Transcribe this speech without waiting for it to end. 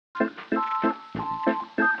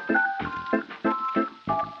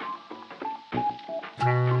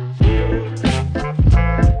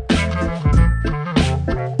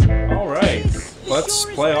Alright, let's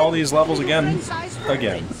play all these levels again.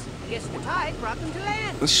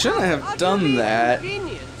 Shouldn't have done that.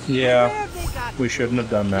 Yeah, we shouldn't have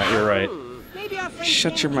done that, you're right.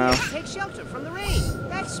 Shut your mouth. Take shelter from the rain.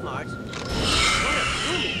 That's smart.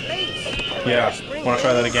 Yeah, wanna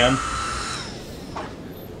try that again?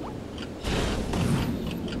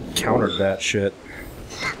 Countered that shit.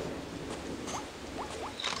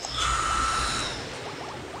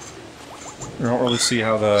 I don't really see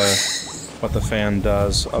how what the fan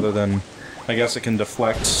does, other than I guess it can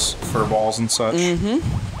deflect fur balls and such.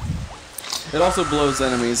 Mm-hmm. It also blows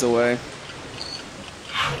enemies away.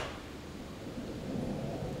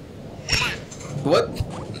 What?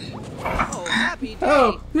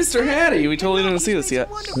 Oh, Mr. Hattie, we totally didn't see this yet.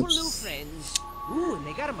 Wonderful new friends. Ooh, and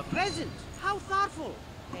they got him a present. How thoughtful.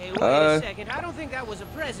 Hey, wait a second. I don't think that was a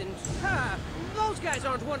present. Huh. Those guys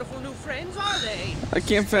aren't wonderful new friends, are they? I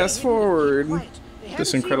can't fast forward.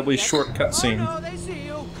 This incredibly short cutscene. Oh, no, they see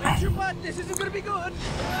you. Clench your butt. This isn't gonna be good.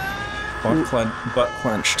 Butt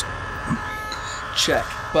clenched. Check.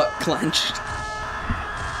 Butt clenched.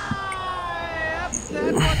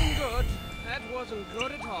 Yep, that wasn't good. That wasn't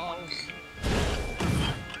good at all.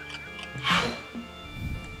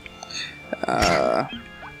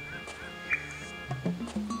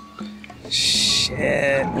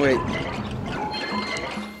 Shit. Wait.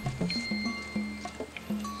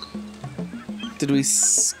 Did we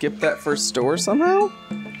skip that first door somehow?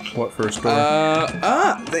 What first door?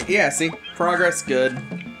 Yeah, see? Progress good.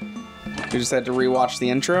 We just had to rewatch the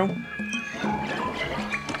intro.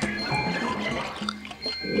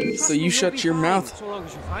 So you shut your mouth.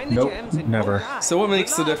 Nope, never. So what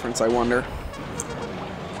makes the difference, I wonder?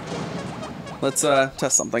 Let's,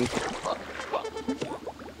 test something.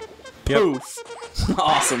 Yep. Poof.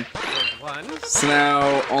 Awesome. So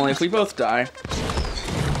now, only if we both die.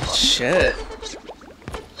 Shit.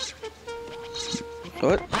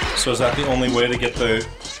 What? So is that the only way to get the...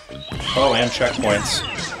 Oh, and checkpoints.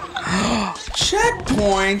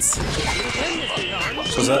 Checkpoints?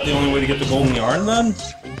 So is that the only way to get the golden yarn, then?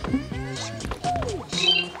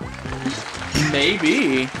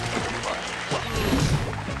 Maybe.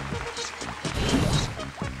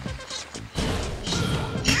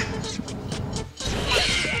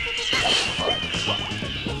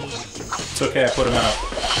 It's okay, I put him out.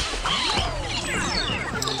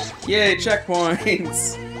 Yay,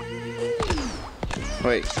 checkpoints!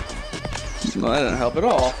 Wait. Well, that didn't help at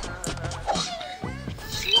all.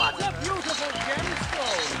 What a beautiful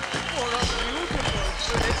gemstone for a beautiful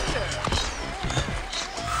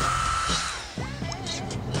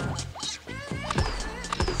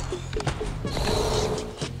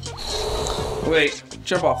prisoner. Wait,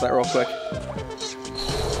 jump off that real quick.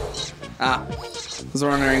 Ah, I was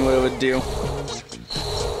wondering what it would do.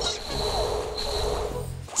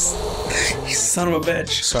 You son of a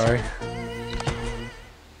bitch. Sorry.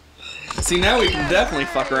 See, now we can definitely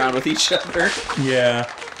fuck around with each other. Yeah.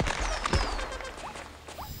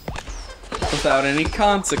 Without any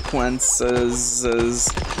consequences.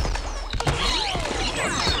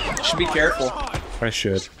 Should be careful. I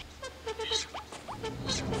should.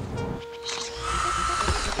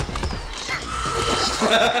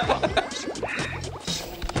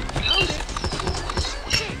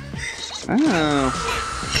 Oh.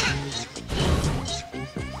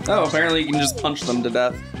 Oh, apparently you can just punch them to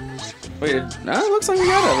death. Wait, no, it looks like we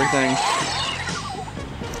got everything.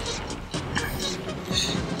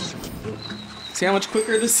 See how much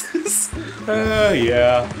quicker this is?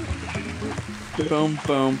 Yeah. Boom,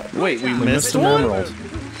 boom. Wait, we We missed an one? emerald.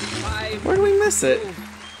 Where did we miss it?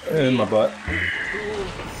 In my butt.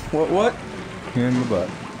 What? In my butt.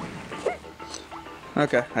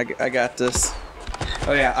 Okay, I got this.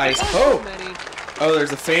 Oh yeah, ice. Oh! Oh,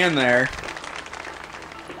 there's a fan there.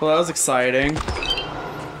 Well, that was exciting.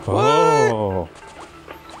 Oh.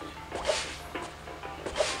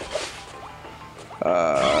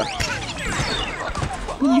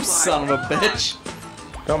 You son of a bitch.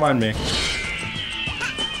 Don't mind me.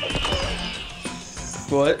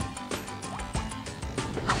 What?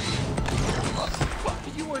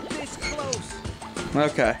 You were this close.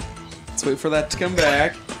 Okay. Let's wait for that to come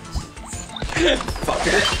back.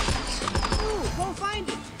 Fucker. Ooh, go find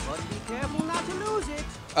it. But be careful not to lose it.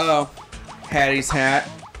 Oh. Hattie's hat.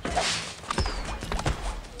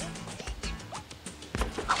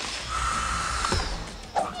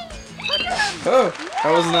 Oh,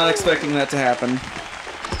 I was not expecting that to happen.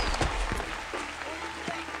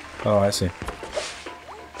 Oh, I see.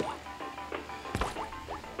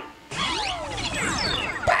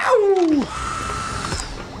 Pow!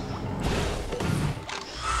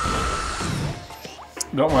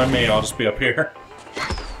 Don't mind me, I'll just be up here.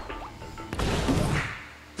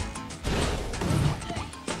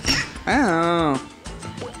 Oh.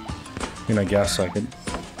 I mean, I guess I could.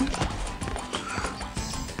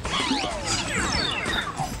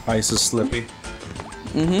 Ice is slippy.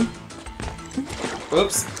 Mm-hmm.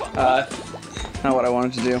 Oops. Not what I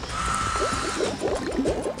wanted to do.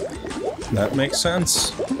 That makes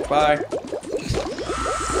sense. Bye.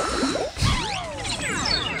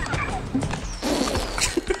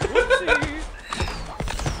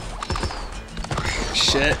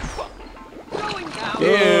 Shit.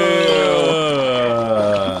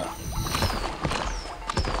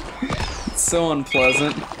 It's so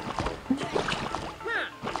unpleasant.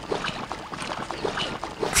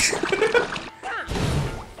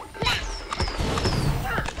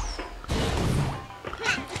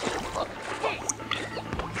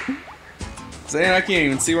 Zane, I can't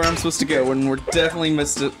even see where I'm supposed to go when we're definitely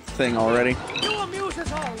missed a thing already. You amuse us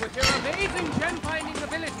all with your amazing gem-finding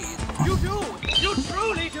abilities. You do. You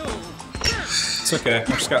truly do. It's okay. I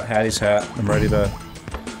just got Hattie's hat. I'm ready to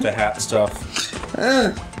hat stuff.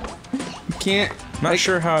 You can't. Not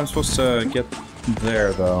sure how I'm supposed to get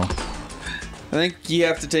there, though. I think you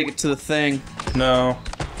have to take it to the thing. No.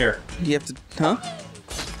 Here. You have to. Huh?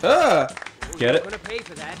 Ah! Get it? I'm gonna pay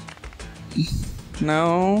for that.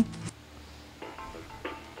 No.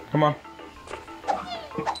 Come on.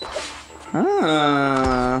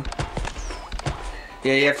 Ah.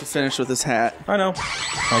 Yeah, you have to finish with this hat. I know.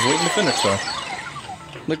 I was waiting to finish, though.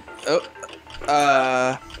 Look. Oh.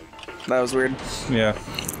 That was weird. Yeah.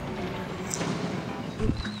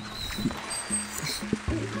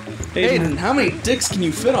 Aiden, how many dicks can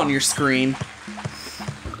you fit on your screen?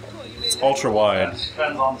 It's ultra wide.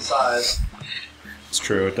 Depends on the size. It's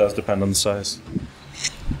true, it does depend on the size.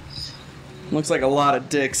 Looks like a lot of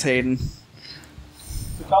dicks, Hayden.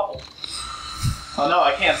 A couple. Oh no,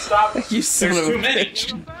 I can't stop. You son There's of a too many.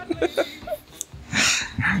 bitch.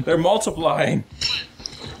 They're multiplying.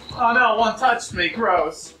 Oh no, one touched me.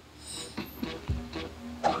 Gross.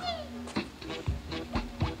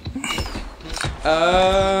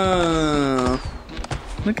 Oh.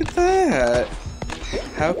 Look at that.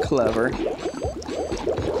 How clever.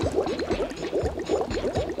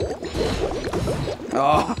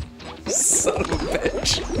 Oh. Son of a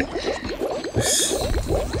bitch.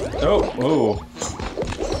 Oh, oh.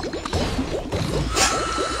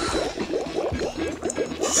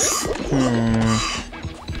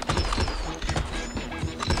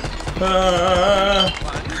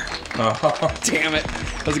 Oh. Damn it.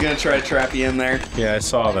 I was gonna try to trap you in there. Yeah, I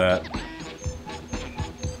saw that.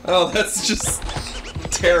 Oh, that's just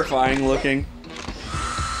terrifying looking.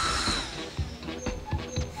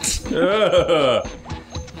 Ugh.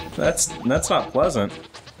 That's not pleasant.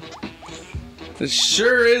 It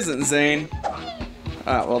sure isn't, Zane.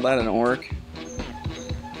 Ah, well, that didn't work.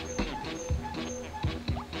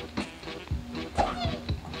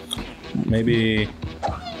 Maybe.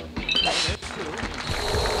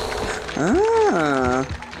 Ah.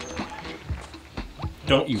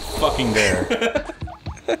 Don't you fucking dare.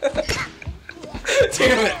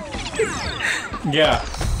 Damn it. Yeah.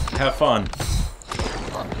 Have fun.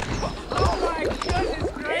 Oh my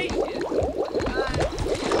goodness gracious!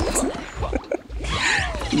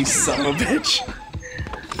 You son of a bitch.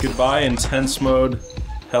 Goodbye, intense mode.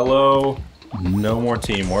 Hello. No more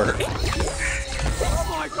teamwork. Oh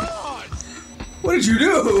my god! What did you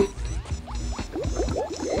do?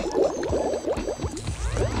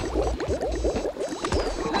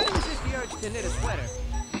 How do you resist the urge to knit a sweater?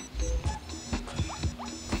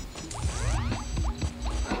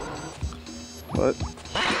 What?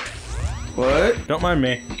 What? Don't mind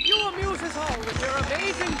me. You amuse us all with your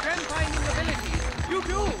amazing gem-finding abilities. You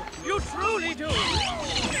do. You truly do.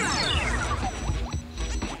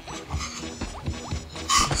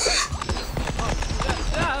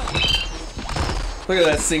 Look at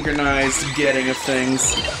that synchronized getting of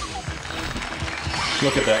things.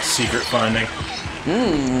 Look at that secret finding.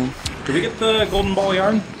 Did we get the golden ball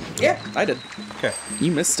yarn? Yeah, I did. Okay.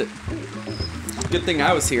 You missed it. Good thing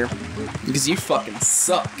I was here. Because you fucking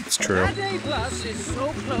suck. It's true. That A plus is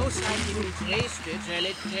so close I can taste it, and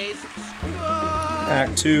it tastes good.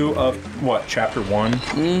 Act 2 of, what, Chapter 1?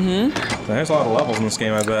 Mm-hmm. There's a lot of levels in this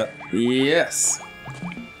game, I bet. Yes.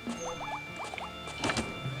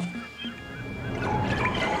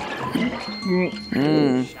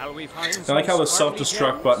 Shall we find I like how the some sparkly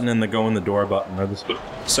self-destruct gems? button and the go in the door button are the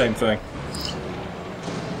same thing.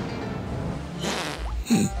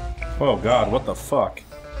 Oh god, what the fuck?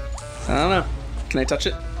 I don't know. Can I touch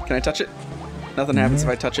it? Can I touch it? Nothing happens if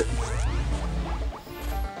I touch it.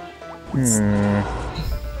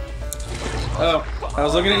 Oh. I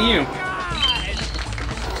was looking at you.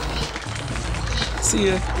 See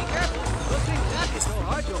ya. Be careful. Those things knock you so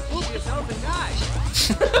hard you'll poop yourself and die.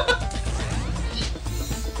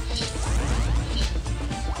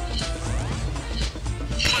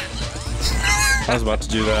 I was about to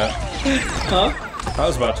do that. Huh? I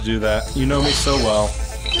was about to do that. You know me so well.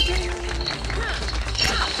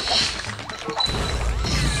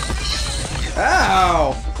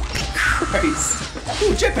 Ow! Christ.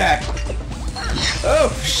 Ooh, jetpack!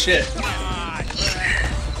 Oh, shit.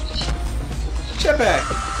 Jetpack!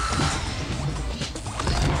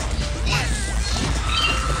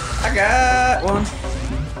 I got one.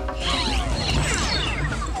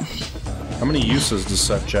 How many uses does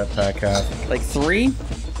that jetpack have? Like 3?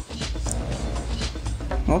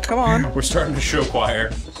 Oh, come on. We're starting to show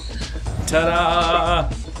choir. Ta-da!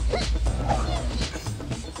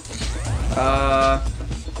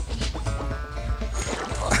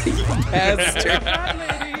 You bastard.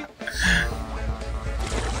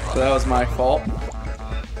 So that was my fault.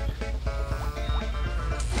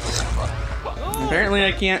 Apparently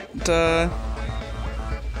I can't, There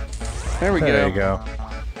we go. There you go.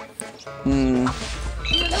 Hmm.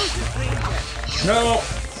 No!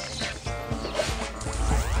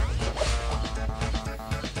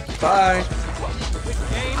 Bye.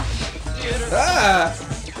 Ah!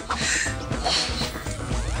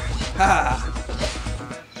 Ha!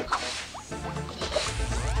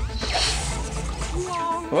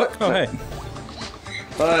 What? Oh, hey.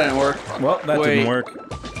 Well, that didn't work. Well, that Wait. didn't work.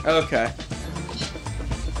 Okay.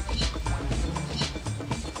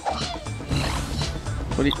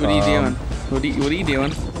 What are you doing? What are you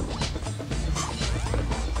doing?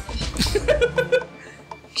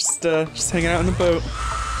 just hanging out in the boat.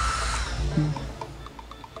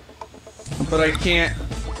 But I can't.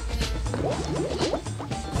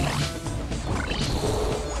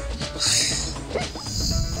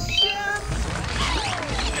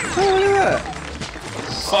 Oh, look at that.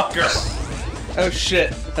 Fucker! Oh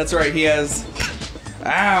shit. That's right, he has.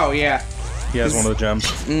 Ow, yeah. He has one of the gems.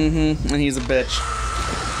 Mm-hmm. And he's a bitch.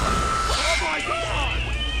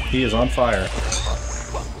 He is on fire.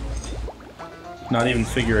 Not even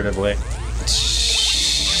figuratively.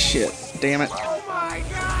 Shit. Damn it. Oh my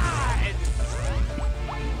god!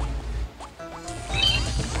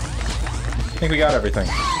 I think we got everything.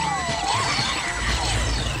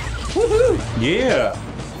 Woohoo! Yeah!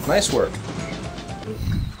 Nice work.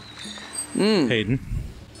 Hayden,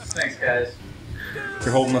 Thanks, guys.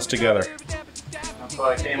 you're holding us together. That's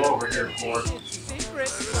what I came over here for.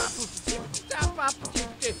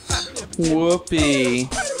 Whoopee.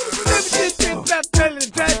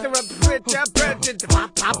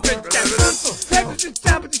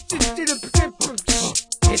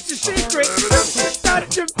 It's a secret.